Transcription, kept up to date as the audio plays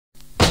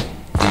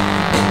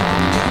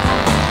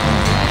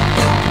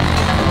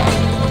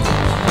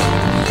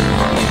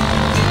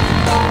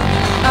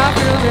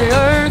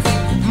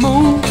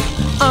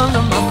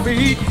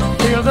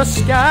the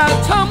sky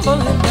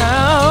tumbling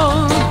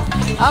down.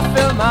 I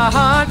feel my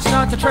heart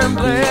start to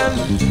trembling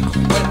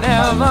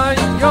whenever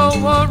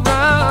you're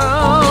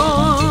around.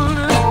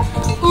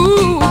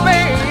 Ooh,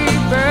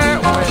 baby,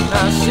 when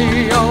I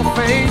see your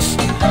face,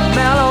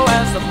 mellow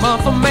as the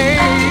month of May.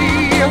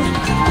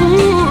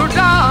 Ooh,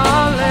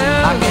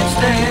 darling, I can't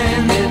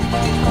stand it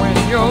when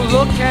you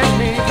look at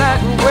me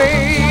that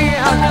way.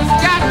 I just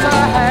got to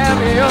have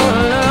your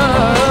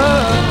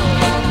love.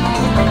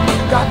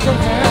 Got to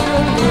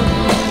have your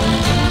love.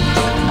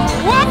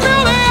 I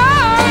feel the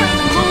earth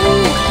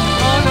move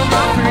under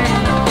my feet,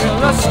 feel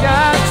the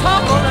sky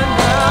tumbling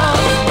down.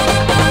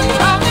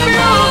 I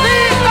feel the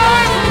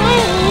earth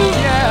move,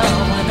 yeah,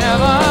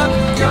 whenever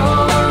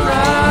you're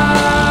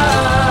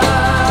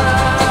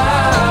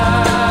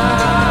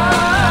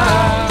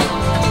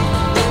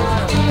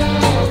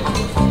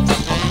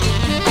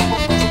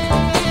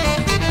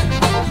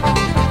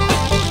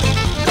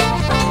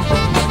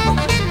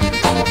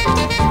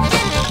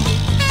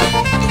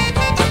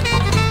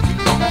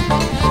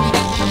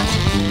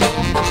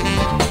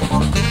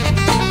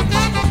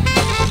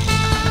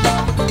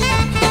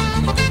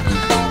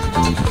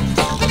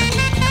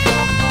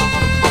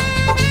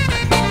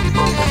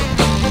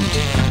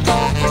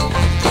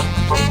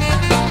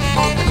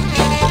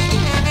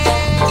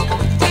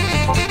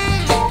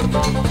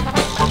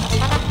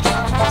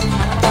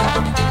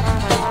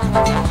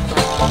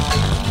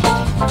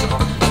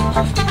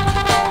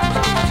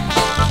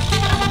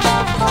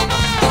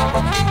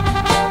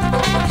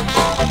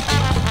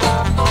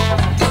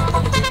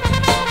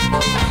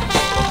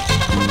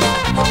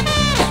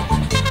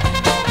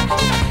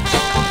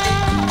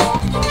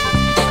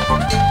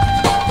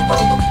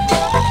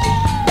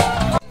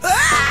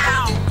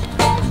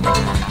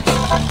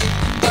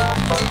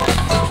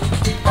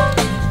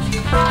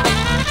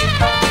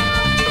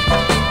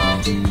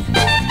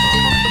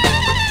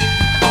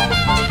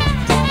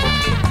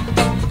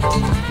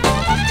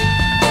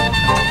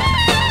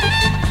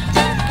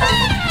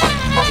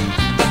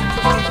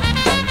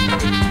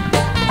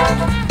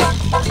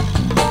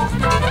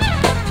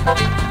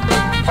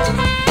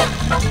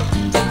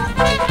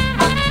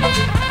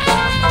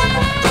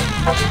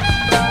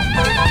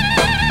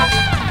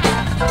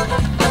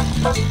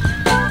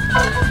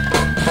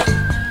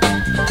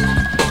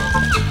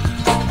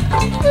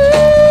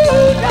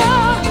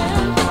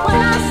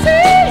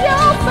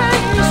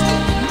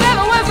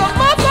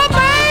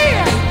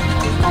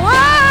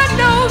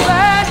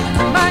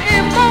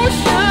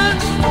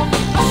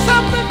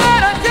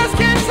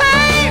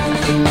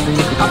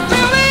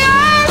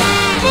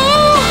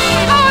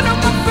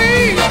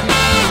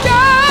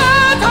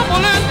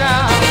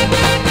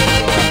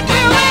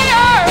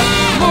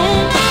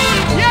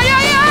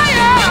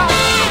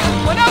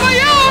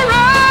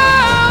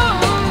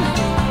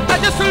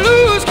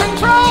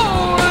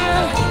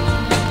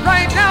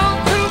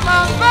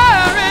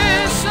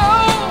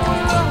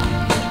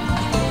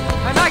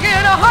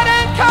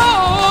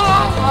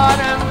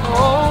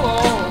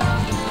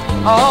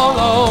all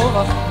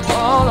over,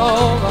 all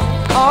over,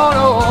 all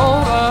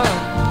over,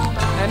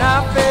 and I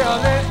feel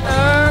the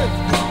earth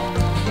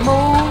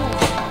move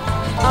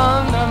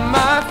under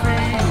my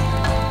feet.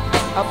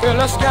 I feel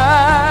the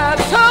sky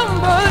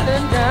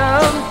tumbling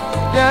down,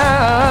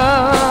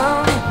 down.